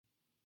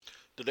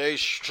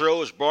Today's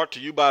show is brought to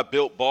you by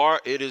Built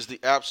Bar. It is the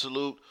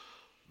absolute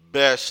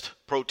best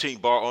protein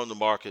bar on the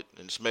market,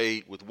 and it's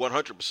made with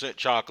 100%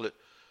 chocolate,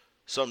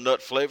 some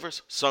nut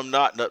flavors, some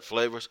not nut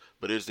flavors,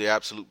 but it is the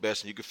absolute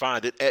best, and you can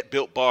find it at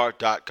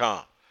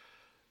BuiltBar.com.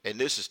 And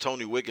this is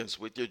Tony Wiggins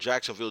with your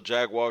Jacksonville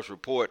Jaguars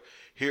report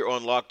here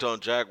on Locked On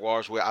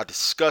Jaguars, where I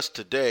discuss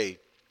today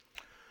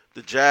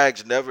the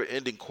Jags'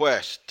 never-ending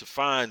quest to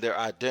find their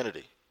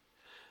identity.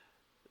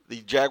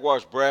 The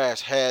Jaguars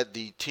brass had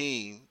the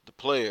team, the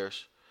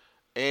players,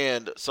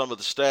 and some of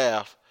the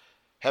staff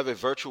have a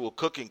virtual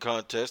cooking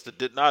contest that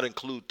did not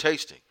include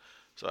tasting.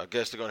 So I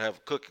guess they're going to have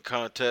a cooking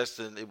contest,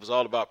 and it was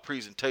all about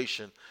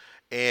presentation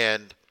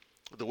and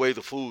the way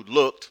the food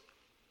looked.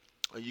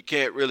 You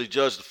can't really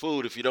judge the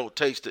food if you don't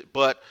taste it,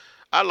 but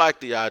I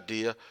like the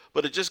idea.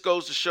 But it just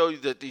goes to show you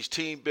that these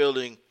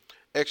team-building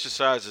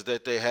exercises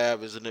that they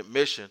have is an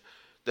admission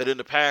that in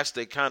the past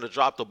they kind of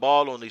dropped the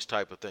ball on these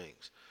type of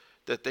things,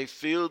 that they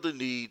feel the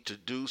need to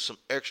do some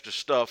extra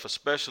stuff,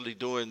 especially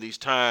during these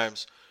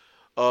times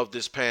of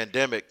this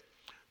pandemic,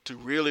 to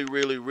really,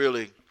 really,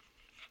 really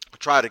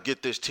try to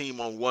get this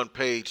team on one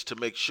page to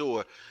make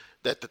sure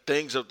that the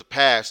things of the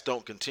past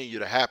don't continue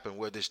to happen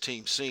where this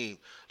team seemed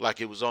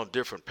like it was on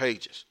different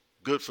pages.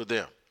 Good for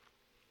them.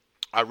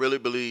 I really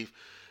believe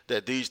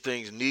that these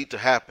things need to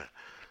happen.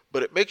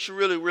 But it makes you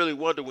really, really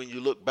wonder when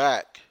you look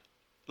back,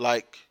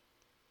 like,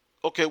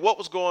 okay, what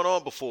was going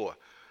on before?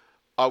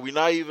 Are we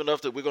naive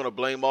enough that we're going to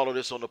blame all of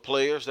this on the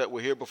players that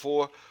were here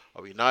before?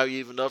 Are we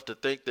naive enough to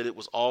think that it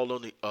was all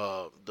on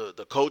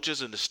the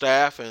coaches and the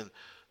staff and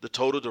the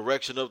total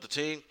direction of the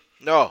team?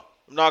 No,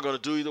 I'm not going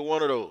to do either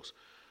one of those,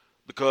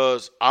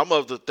 because I'm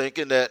of the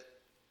thinking that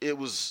it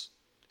was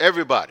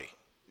everybody.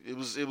 It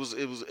was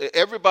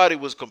everybody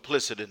was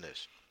complicit in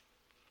this.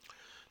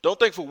 Don't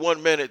think for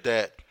 1 minute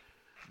that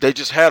they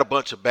just had a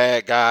bunch of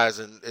bad guys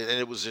and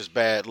it was just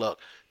bad luck.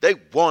 They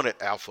wanted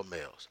alpha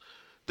males.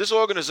 This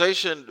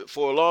organization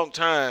for a long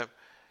time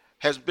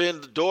has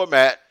been the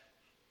doormat,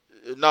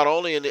 not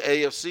only in the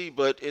AFC,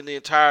 but in the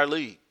entire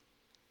league.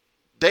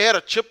 They had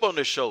a chip on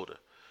their shoulder.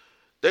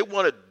 They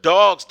wanted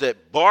dogs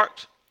that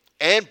barked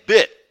and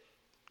bit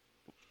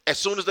as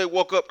soon as they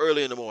woke up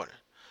early in the morning.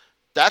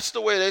 That's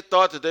the way they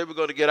thought that they were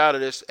going to get out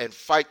of this and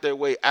fight their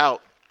way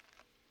out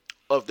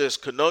of this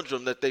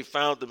conundrum that they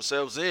found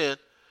themselves in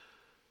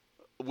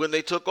when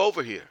they took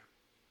over here.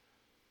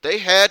 They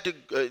had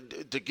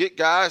to get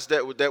guys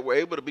that were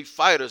able to be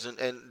fighters and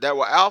that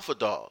were alpha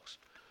dogs.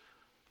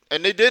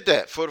 And they did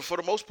that for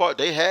the most part.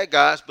 They had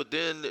guys, but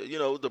then,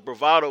 the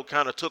bravado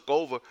kind of took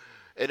over,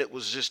 and it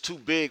was just too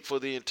big for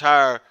the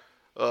entire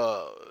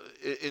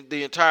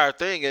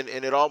thing. And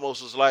it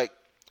almost was like,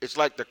 it's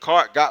like the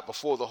cart got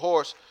before the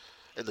horse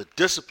and the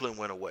discipline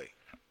went away.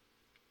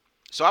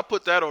 So I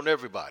put that on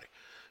everybody.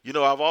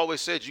 I've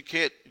always said you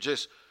can't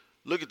just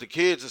look at the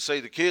kids and say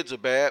the kids are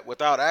bad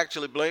without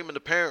actually blaming the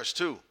parents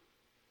too.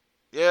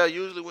 Yeah,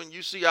 usually when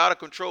you see out of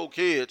control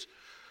kids,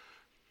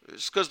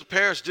 it's because the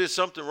parents did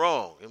something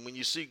wrong. And when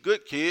you see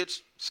good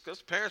kids, it's because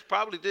the parents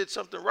probably did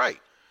something right.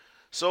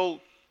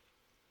 So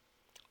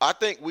I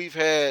think we've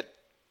had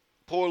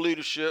poor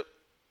leadership,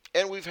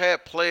 and we've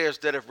had players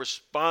that have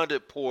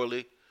responded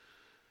poorly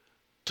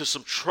to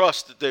some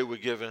trust that they were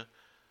given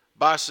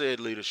by said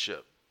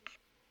leadership.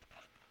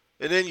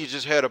 And then you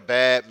just had a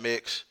bad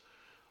mix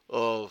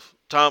of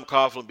Tom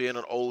Coughlin being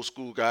an old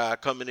school guy,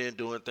 coming in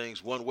doing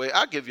things one way.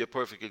 I'll give you a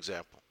perfect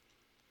example.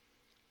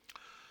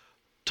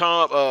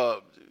 A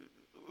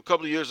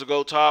couple of years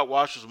ago, Todd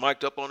Wash was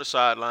mic'd up on the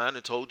sideline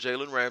and told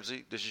Jalen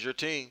Ramsey, this is your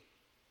team.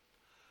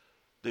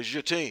 This is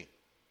your team.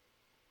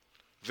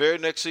 Very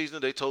next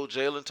season, they told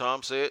Jalen,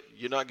 Tom said,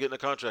 you're not getting a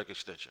contract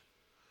extension.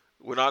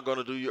 We're not going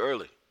to do you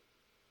early.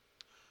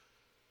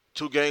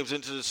 2 games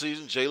into the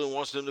season, Jalen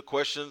wants them to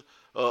question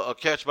a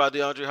catch by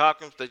DeAndre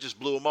Hopkins. They just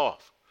blew him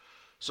off.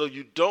 So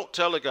you don't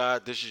tell a guy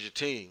this is your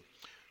team,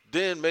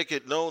 then make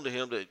it known to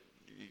him that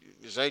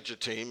this ain't your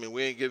team and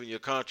we ain't giving you a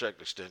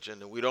contract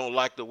extension and we don't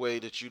like the way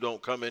that you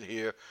don't come in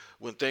here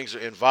when things are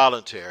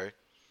involuntary.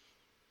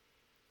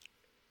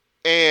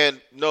 And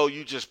no,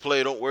 you just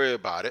play, don't worry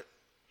about it.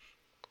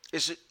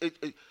 You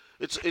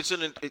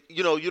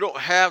don't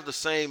have the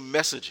same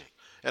messaging.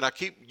 And I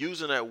keep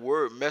using that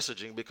word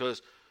messaging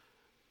because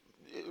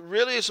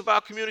really it's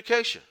about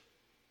communication.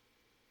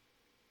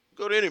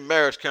 Go to any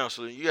marriage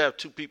counselor and you have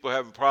 2 people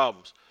having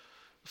problems.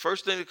 The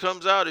first thing that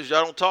comes out is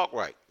y'all don't talk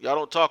right. Y'all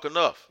don't talk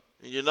enough.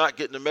 And you're not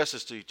getting the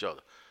message to each other.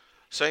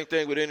 Same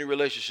thing with any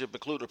relationship,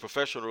 including a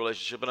professional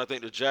relationship. And I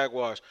think the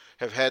Jaguars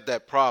have had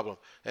that problem.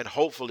 And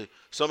hopefully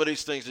some of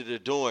these things that they're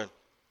doing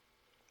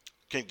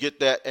can get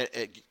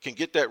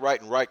that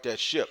right and right that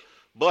ship.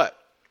 But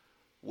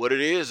what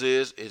it is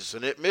it's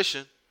an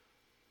admission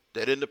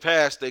that in the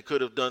past they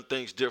could have done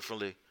things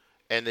differently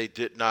and they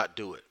did not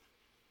do it.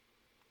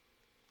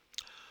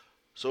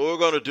 So what we're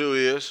going to do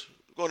is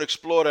we're going to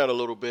explore that a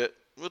little bit.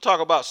 We'll talk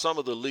about some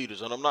of the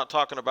leaders, and I'm not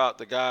talking about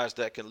the guys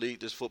that can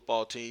lead this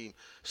football team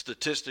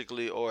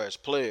statistically or as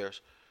players.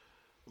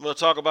 I'm going to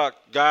talk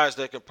about guys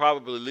that can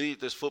probably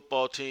lead this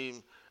football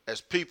team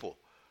as people.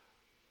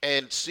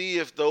 and see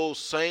if those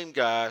same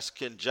guys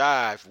can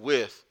jive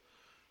with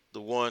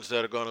the ones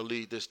that are going to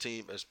lead this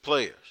team as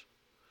players.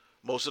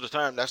 Most of the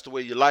time, that's the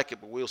way you like it,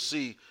 but we'll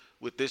see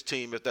with this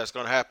team if that's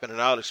going to happen,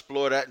 and I'll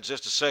explore that in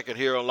just a second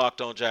here on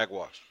Locked On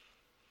Jaguars.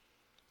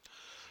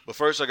 But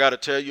first, I got to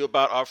tell you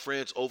about our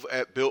friends over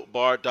at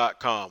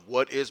BuiltBar.com.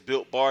 What is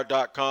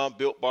BuiltBar.com?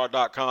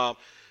 BuiltBar.com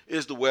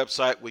is the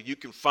website where you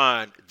can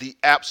find the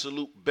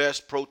absolute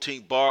best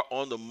protein bar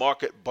on the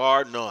market,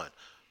 bar none.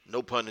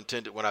 No pun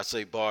intended when I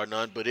say bar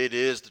none, but it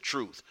is the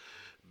truth.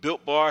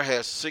 Built Bar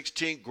has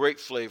 16 great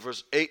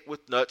flavors, 8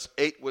 with nuts,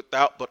 8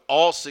 without, but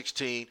all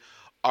 16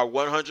 are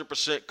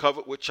 100%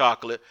 covered with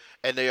chocolate,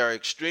 and they are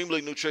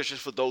extremely nutritious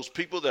for those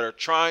people that are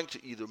trying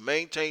to either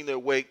maintain their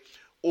weight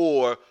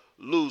or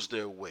lose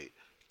their weight.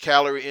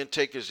 Calorie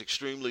intake is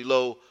extremely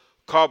low.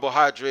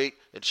 Carbohydrate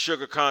and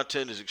sugar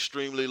content is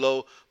extremely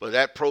low, but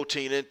that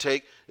protein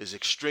intake is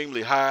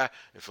extremely high.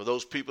 And for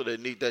those people that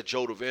need that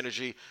jolt of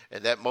energy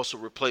and that muscle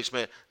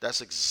replacement,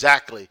 that's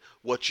exactly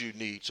what you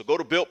need. So go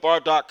to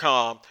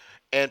BuiltBar.com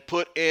and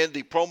put in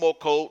the promo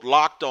code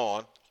Locked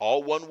On,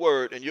 all one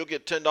word, and you'll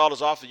get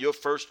 $10 off of your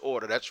first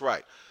order. That's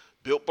right.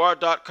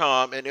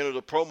 BuiltBar.com and enter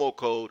the promo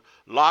code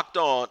Locked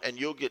On, and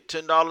you'll get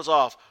 $10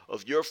 off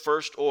of your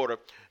first order,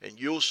 and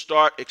you'll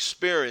start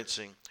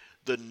experiencing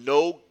the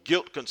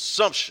no-guilt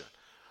consumption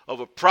of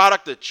a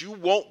product that you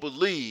won't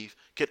believe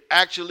can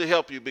actually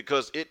help you,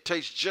 because it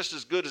tastes just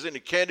as good as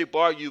any candy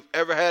bar you've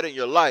ever had in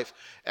your life,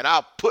 and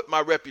I'll put my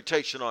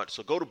reputation on it.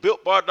 So go to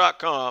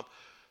BuiltBar.com.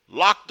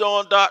 Locked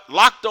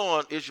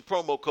On is your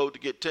promo code to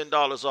get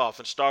 $10 off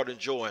and start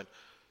enjoying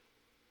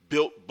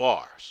Built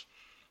Bars.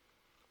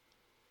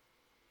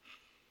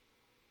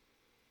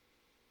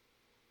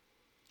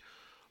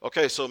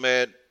 Okay, so,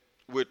 man,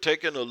 we're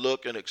taking a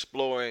look and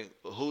exploring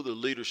who the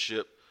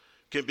leadership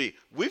can be.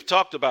 We've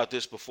talked about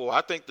this before.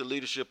 I think the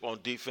leadership on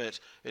defense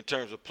in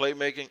terms of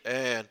playmaking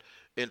and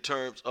in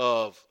terms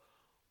of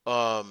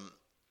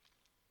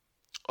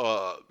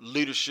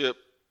leadership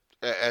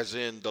as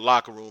in the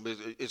locker room,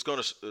 it's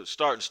going to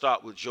start and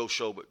stop with Joe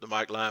Schobert, the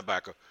Mike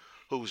linebacker,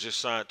 who was just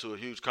signed to a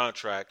huge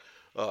contract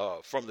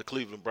from the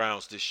Cleveland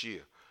Browns this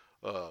year.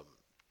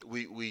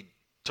 We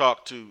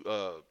talked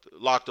to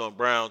Locked On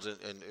Browns, and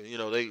you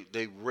know,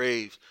 they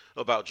raved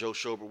about Joe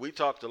Schobert. We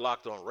talked to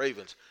Locked On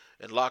Ravens,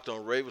 and Locked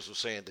On Ravens was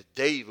saying that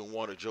they even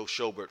wanted Joe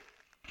Schobert.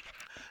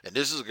 And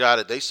this is a guy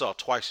that they saw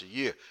twice a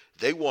year.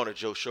 They wanted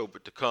Joe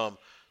Schobert to come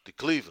to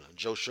Cleveland.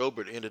 Joe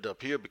Schobert ended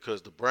up here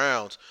because the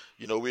Browns,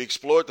 you know, we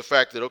explored the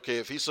fact that, okay,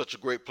 if he's such a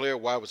great player,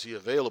 why was he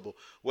available?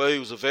 Well, he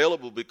was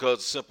available because of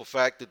the simple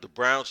fact that the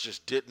Browns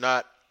just did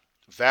not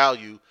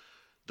value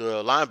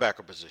the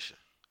linebacker position.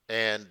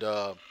 And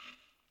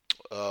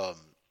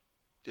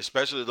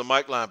especially the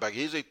Mike linebacker.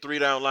 He's a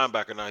 3-down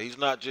linebacker now. He's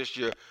not just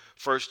your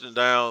first and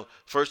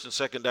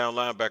second down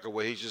linebacker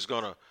where he's just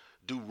going to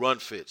do run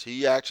fits.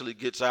 He actually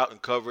gets out in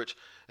coverage,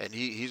 and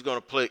he's going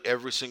to play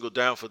every single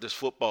down for this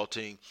football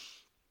team.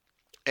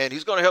 And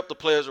he's going to help the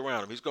players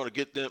around him. He's going to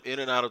get them in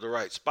and out of the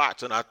right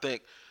spots. And I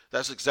think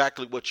that's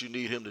exactly what you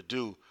need him to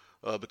do,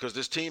 because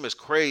this team has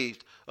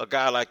craved a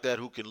guy like that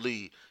who can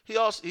lead.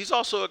 He's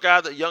also a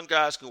guy that young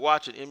guys can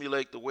watch and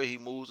emulate the way he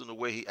moves and the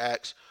way he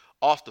acts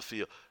off the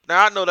field.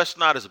 Now, I know that's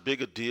not as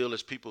big a deal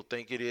as people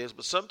think it is,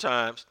 but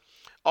sometimes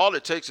all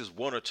it takes is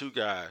one or two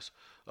guys.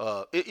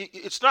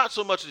 It's not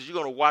so much as you're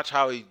going to watch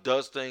how he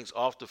does things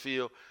off the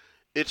field.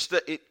 It's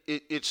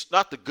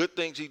not the good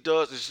things he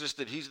does. It's just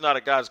that he's not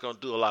a guy that's going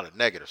to do a lot of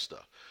negative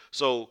stuff.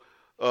 So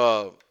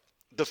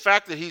the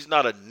fact that he's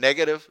not a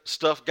negative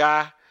stuff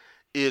guy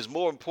is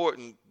more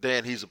important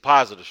than he's a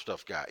positive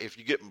stuff guy, if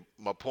you get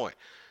my point.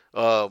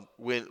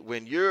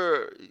 When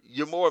you're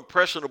more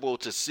impressionable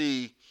to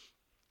see,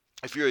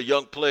 if you're a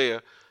young player,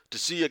 to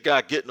see a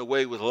guy getting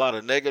away with a lot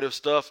of negative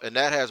stuff, and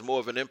that has more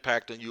of an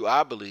impact on you,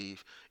 I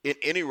believe, in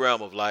any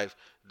realm of life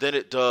than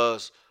it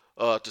does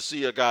to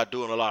see a guy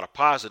doing a lot of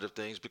positive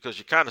things, because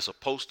you're kind of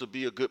supposed to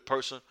be a good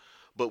person.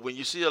 But when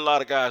you see a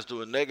lot of guys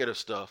doing negative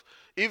stuff,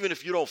 even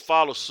if you don't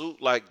follow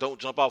suit, like don't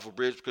jump off a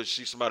bridge because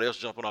you see somebody else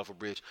jumping off a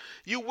bridge,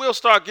 you will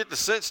start getting the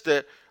sense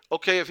that,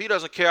 okay, if he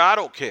doesn't care, I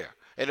don't care.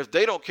 And if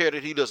they don't care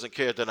that he doesn't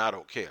care, then I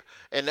don't care.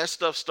 And that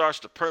stuff starts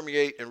to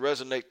permeate and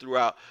resonate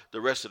throughout the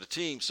rest of the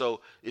team.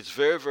 So it's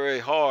very, very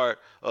hard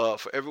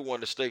for everyone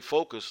to stay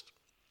focused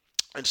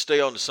and stay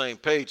on the same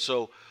page.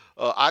 So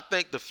I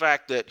think the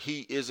fact that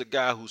he is a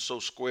guy who's so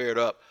squared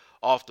up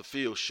off the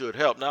field should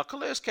help. Now,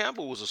 Calais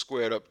Campbell was a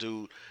squared up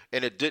dude,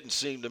 and it didn't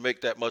seem to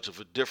make that much of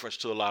a difference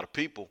to a lot of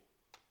people.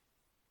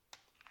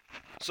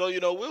 So, you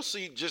know, we'll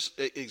see just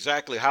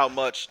exactly how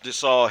much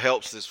this all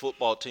helps this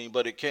football team,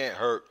 but it can't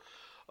hurt.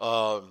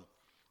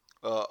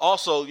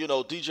 Also, you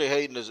know, DJ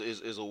Hayden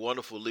is a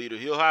wonderful leader.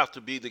 He'll have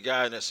to be the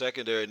guy in that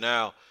secondary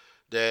now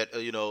that,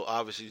 you know,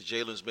 obviously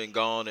Jalen's been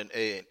gone and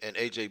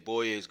A.J.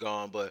 Boye's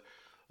gone, but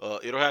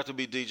it'll have to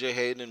be DJ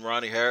Hayden and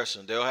Ronnie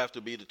Harrison. They'll have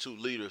to be the two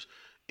leaders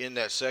in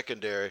that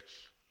secondary.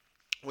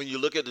 When you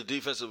look at the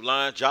defensive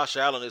line, Josh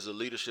Allen is a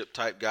leadership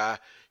type guy.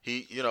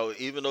 He, you know,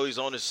 even though he's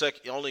on his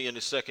only in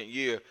his second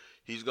year,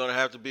 he's going to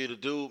have to be the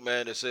dude,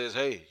 man, that says,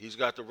 hey, he's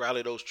got to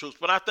rally those troops.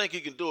 But I think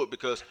he can do it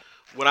because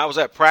when I was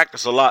at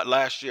practice a lot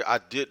last year, I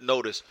did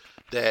notice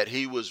that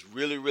he was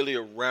really, really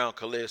around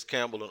Calais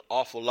Campbell an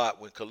awful lot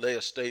when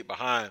Calais stayed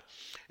behind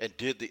and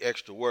did the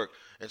extra work.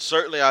 And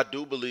certainly I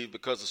do believe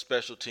because of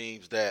special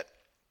teams that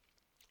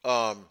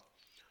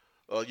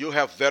you'll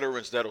have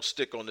veterans that'll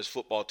stick on this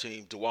football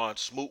team. Dewan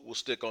Smoot will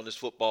stick on this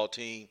football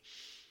team.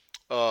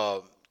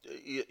 Uh,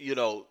 you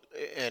know,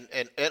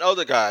 and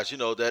other guys, you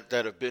know, that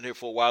have been here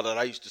for a while that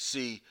I used to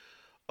see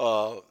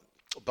uh,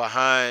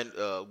 behind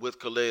with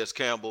Calais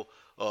Campbell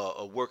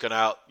working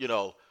out, you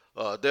know,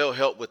 they'll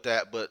help with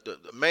that. But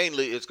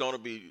mainly it's going to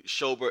be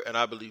Schobert and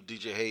I believe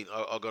DJ Hayden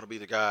are going to be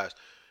the guys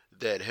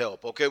that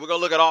help. Okay, we're going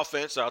to look at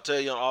offense. I'll tell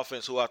you on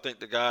offense who I think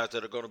the guys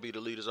that are going to be the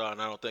leaders are,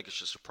 and I don't think it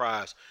should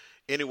surprise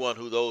anyone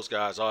who those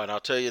guys are. And I'll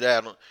tell you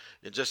that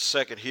in just a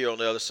second here on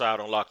the other side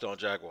on Locked On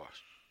Jaguars.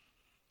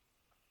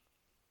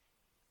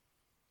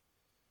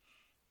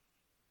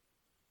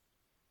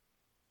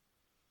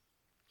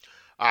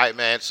 All right,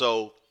 man.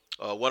 So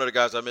one of the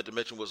guys I meant to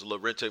mention was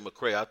Lorente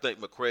McCray. I think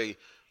McCray,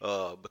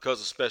 because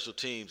of special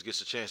teams,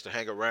 gets a chance to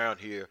hang around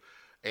here,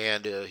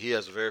 and he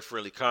has a very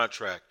friendly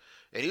contract.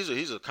 And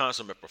he's a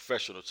consummate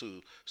professional,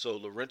 too. So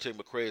Lorente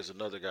McCray is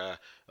another guy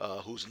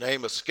whose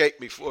name escaped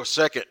me for a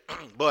second.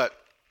 But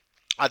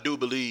I do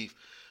believe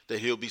that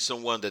he'll be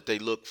someone that they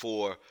look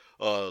for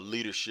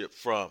leadership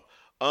from.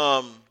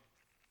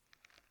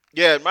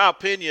 Yeah, in my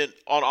opinion,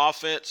 on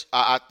offense,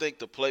 I think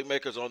the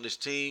playmakers on this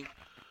team,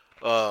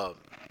 uh,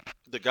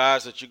 the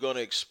guys that you're going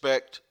to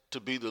expect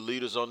to be the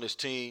leaders on this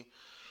team,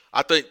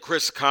 I think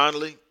Chris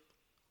Conley,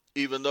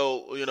 even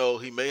though, you know,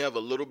 he may have a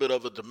little bit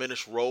of a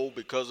diminished role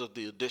because of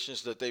the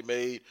additions that they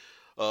made,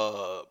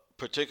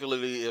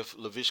 particularly if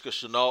Laviska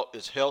Shenault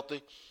is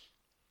healthy.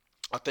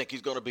 I think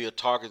he's going to be a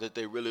target that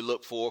they really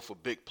look for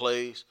big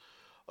plays.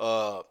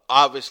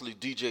 Obviously,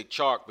 DJ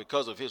Chark,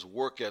 because of his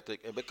work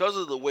ethic and because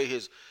of the way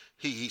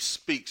he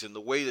speaks and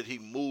the way that he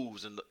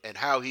moves and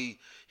how he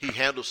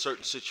handles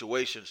certain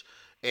situations,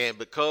 and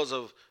because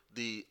of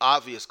the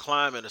obvious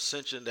climb and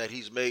ascension that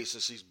he's made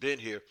since he's been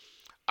here,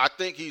 I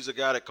think he's a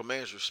guy that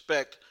commands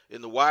respect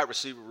in the wide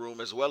receiver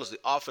room as well as the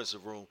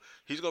offensive room.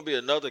 He's going to be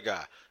another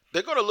guy.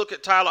 They're going to look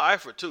at Tyler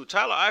Eifert, too.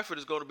 Tyler Eifert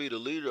is going to be the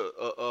leader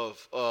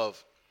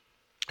of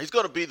he's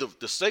going to be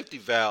the safety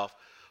valve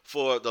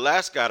for the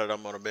last guy that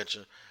I'm going to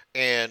mention.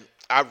 And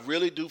I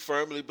really do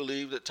firmly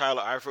believe that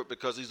Tyler Eifert,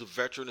 because he's a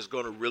veteran, is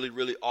going to really,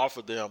 really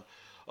offer them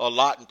a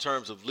lot in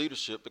terms of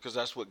leadership, because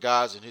that's what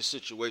guys in his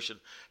situation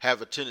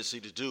have a tendency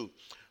to do.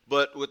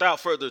 But without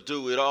further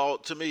ado, it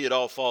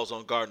all falls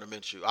on Gardner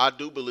Minshew. I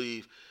do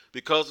believe,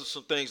 because of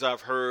some things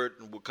I've heard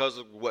and because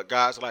of what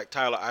guys like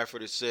Tyler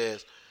Eifert has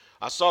said,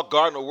 I saw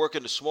Gardner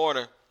working this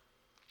morning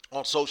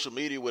on social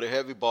media with a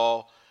heavy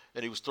ball,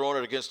 and he was throwing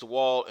it against the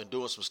wall and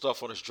doing some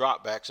stuff on his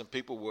dropbacks, and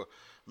people were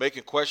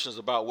making questions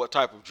about what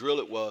type of drill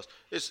it was.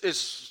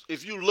 It's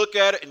if you look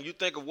at it and you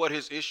think of what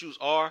his issues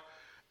are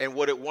and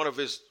what one of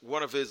his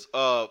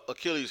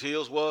Achilles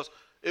heels was,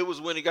 it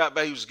was when he got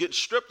back, he was getting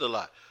stripped a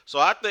lot. So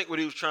I think what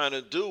he was trying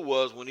to do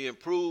was when he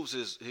improves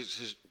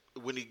his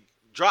when he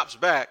drops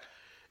back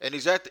and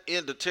he's at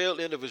the tail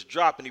end of his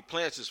drop and he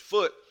plants his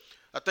foot,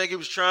 I think he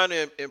was trying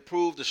to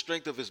improve the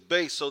strength of his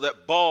base so that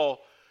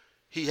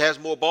he has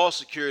more ball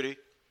security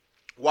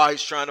while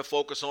he's trying to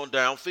focus on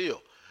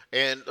downfield.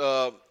 And,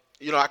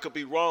 I could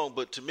be wrong,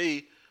 but to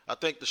me, I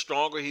think the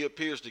stronger he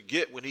appears to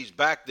get when he's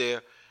back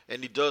there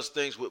and he does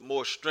things with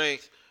more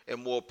strength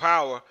and more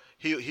power,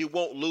 he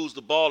won't lose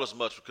the ball as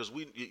much, because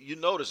you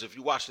notice if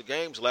you watch the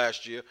games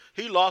last year,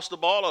 he lost the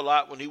ball a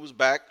lot when he was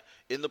back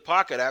in the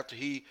pocket after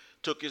he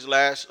took his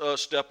last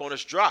step on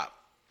his drop.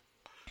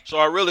 So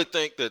I really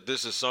think that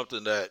this is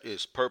something that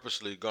is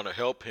purposely going to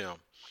help him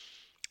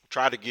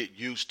try to get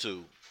used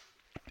to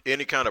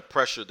any kind of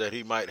pressure that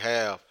he might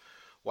have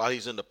while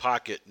he's in the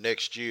pocket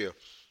next year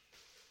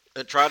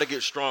and try to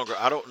get stronger.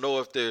 I don't know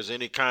if there's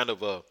any kind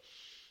of a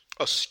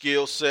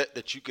skill set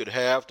that you could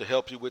have to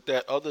help you with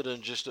that other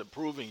than just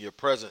improving your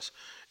presence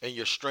and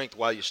your strength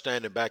while you're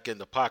standing back in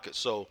the pocket.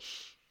 So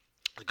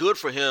good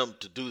for him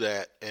to do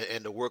that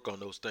and to work on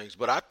those things.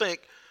 But I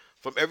think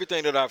from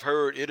everything that I've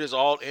heard, it is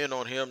all in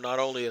on him, not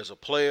only as a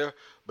player,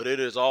 but it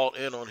is all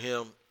in on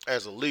him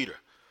as a leader.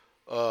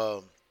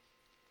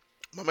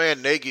 My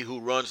man Nagy, who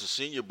runs the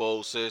Senior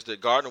Bowl, says that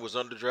Gardner was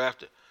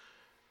underdrafted.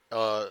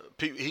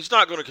 He's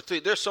not going to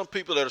continue. There's some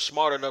people that are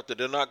smart enough that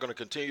they're not going to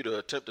continue to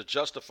attempt to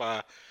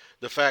justify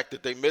the fact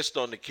that they missed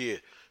on the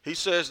kid. He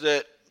says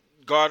that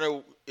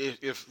Gardner,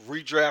 if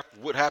redraft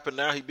would happen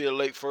now, he'd be a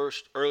late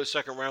first, early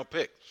second round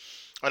pick.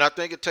 And I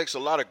think it takes a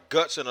lot of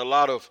guts and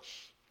I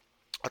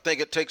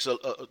think it takes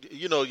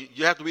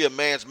you have to be a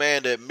man's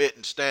man to admit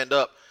and stand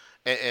up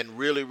and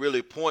really,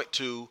 really point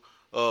to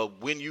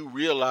when you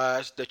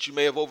realize that you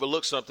may have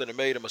overlooked something and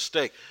made a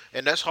mistake.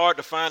 And that's hard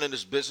to find in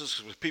this business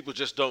because people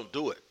just don't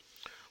do it.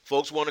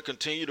 Folks want to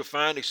continue to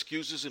find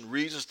excuses and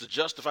reasons to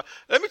justify.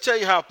 Let me tell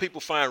you how people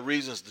find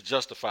reasons to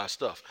justify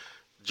stuff.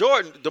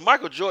 Jordan, the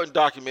Michael Jordan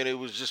documentary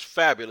was just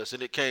fabulous,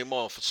 and it came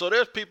on. So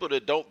there's people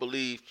that don't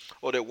believe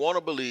or that want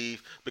to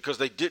believe because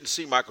they didn't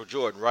see Michael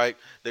Jordan, right?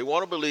 They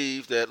want to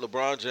believe that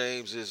LeBron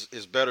James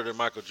is better than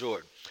Michael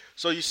Jordan.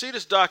 So you see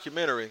this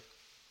documentary,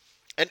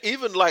 and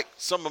even like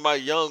some of my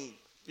young,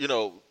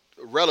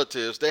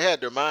 relatives, they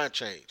had their mind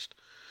changed.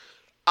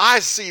 I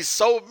see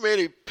so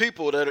many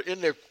people that are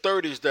in their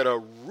 30s that are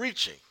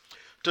reaching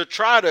to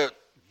try to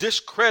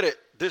discredit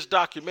this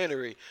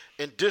documentary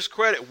and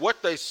discredit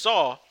what they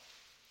saw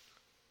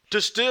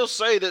to still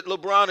say that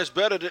LeBron is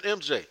better than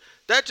MJ.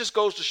 That just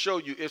goes to show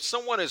you, if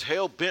someone is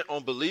hell-bent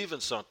on believing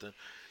something,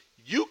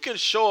 you can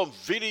show them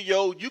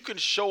video, you can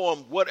show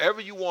them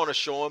whatever you want to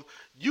show them.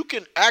 You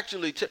can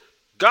actually,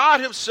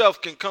 God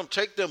himself can come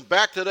take them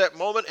back to that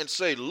moment and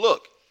say,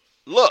 look,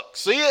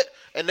 see it?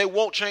 And they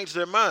won't change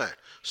their mind.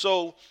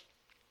 So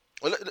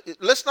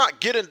let's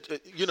not get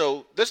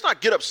let's not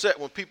get upset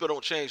when people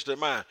don't change their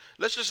mind.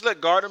 Let's just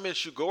let Gardner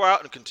Minshew go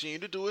out and continue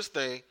to do his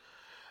thing.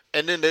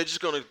 And then they're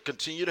just going to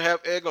continue to have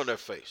egg on their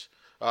face.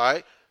 All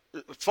right?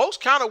 Folks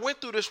kind of went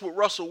through this with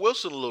Russell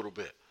Wilson a little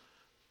bit.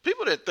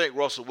 People didn't think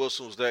Russell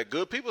Wilson was that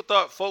good. People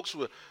thought folks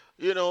were,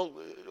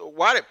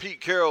 why did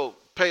Pete Carroll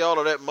pay all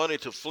of that money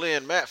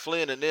to Matt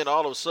Flynn, and then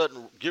all of a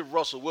sudden give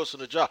Russell Wilson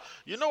a job?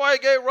 You know why he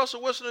gave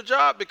Russell Wilson a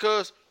job?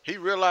 Because he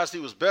realized he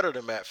was better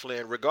than Matt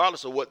Flynn,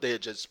 regardless of what they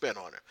had just spent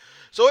on him.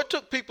 So it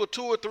took people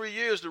 2 or 3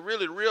 years to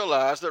really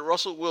realize that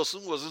Russell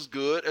Wilson was as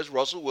good as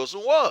Russell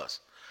Wilson was,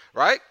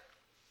 right?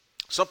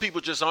 Some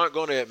people just aren't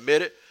going to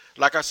admit it.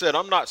 Like I said,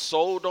 I'm not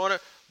sold on it,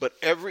 but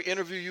every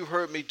interview you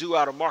heard me do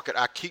out of market,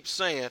 I keep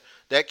saying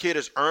that kid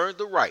has earned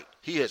the right.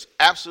 He has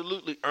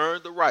absolutely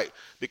earned the right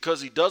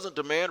because he doesn't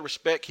demand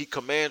respect. He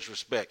commands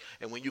respect.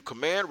 And when you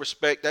command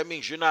respect, that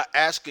means you're not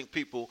asking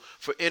people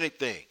for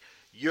anything.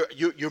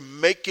 You're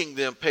making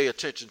them pay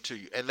attention to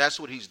you, and that's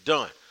what he's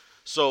done.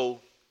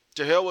 So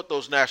to hell with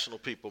those national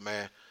people,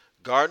 man.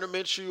 Gardner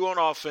Minshew on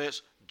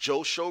offense, Joe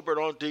Schobert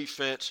on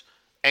defense,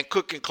 and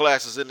cooking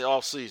classes in the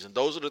offseason.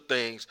 Those are the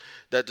things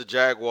that the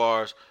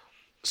Jaguars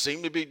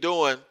seem to be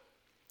doing.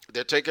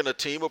 They're taking a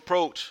team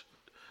approach,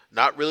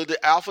 not really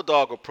the alpha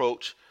dog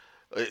approach.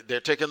 They're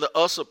taking the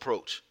us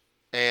approach.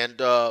 And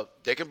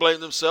they can blame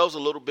themselves a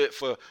little bit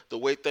for the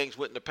way things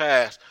went in the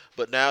past,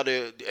 but now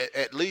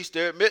at least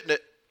they're admitting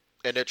it,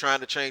 and they're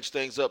trying to change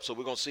things up. So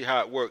we're going to see how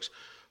it works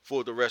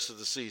for the rest of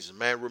the season.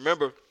 Man,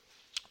 remember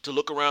to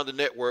look around the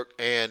network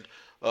and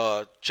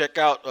check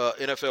out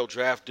NFL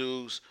Draft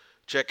Dudes.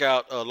 Check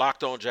out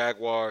Locked On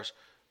Jaguars,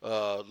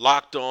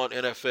 Locked On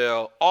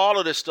NFL, all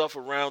of this stuff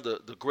around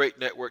the great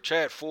network.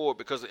 Chad Ford,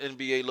 because the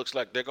NBA looks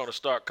like they're going to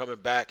start coming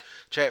back.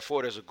 Chad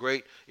Ford has a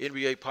great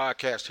NBA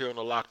podcast here on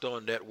the Locked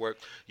On Network.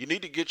 You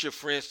need to get your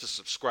friends to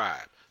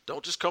subscribe.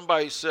 Don't just come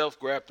by yourself,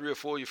 grab 3 or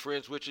 4 of your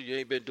friends with you. You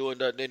ain't been doing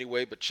nothing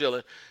anyway but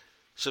chilling.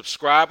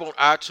 Subscribe on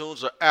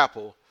iTunes or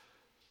Apple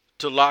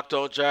to Locked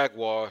On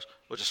Jaguars,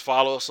 or just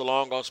follow us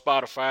along on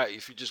Spotify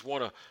if you just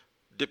want to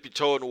dip your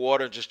toe in the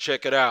water and just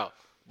check it out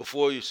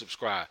before you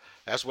subscribe.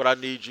 That's what I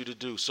need you to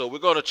do. So we're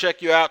going to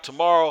check you out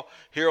tomorrow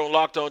here on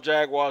Locked On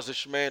Jaguars. This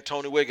is your man,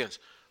 Tony Wiggins,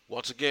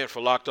 once again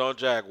for Locked On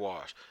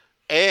Jaguars.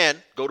 And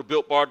go to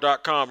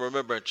BuiltBar.com,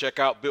 remember, and check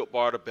out Built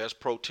Bar, the best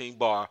protein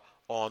bar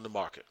on the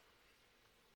market.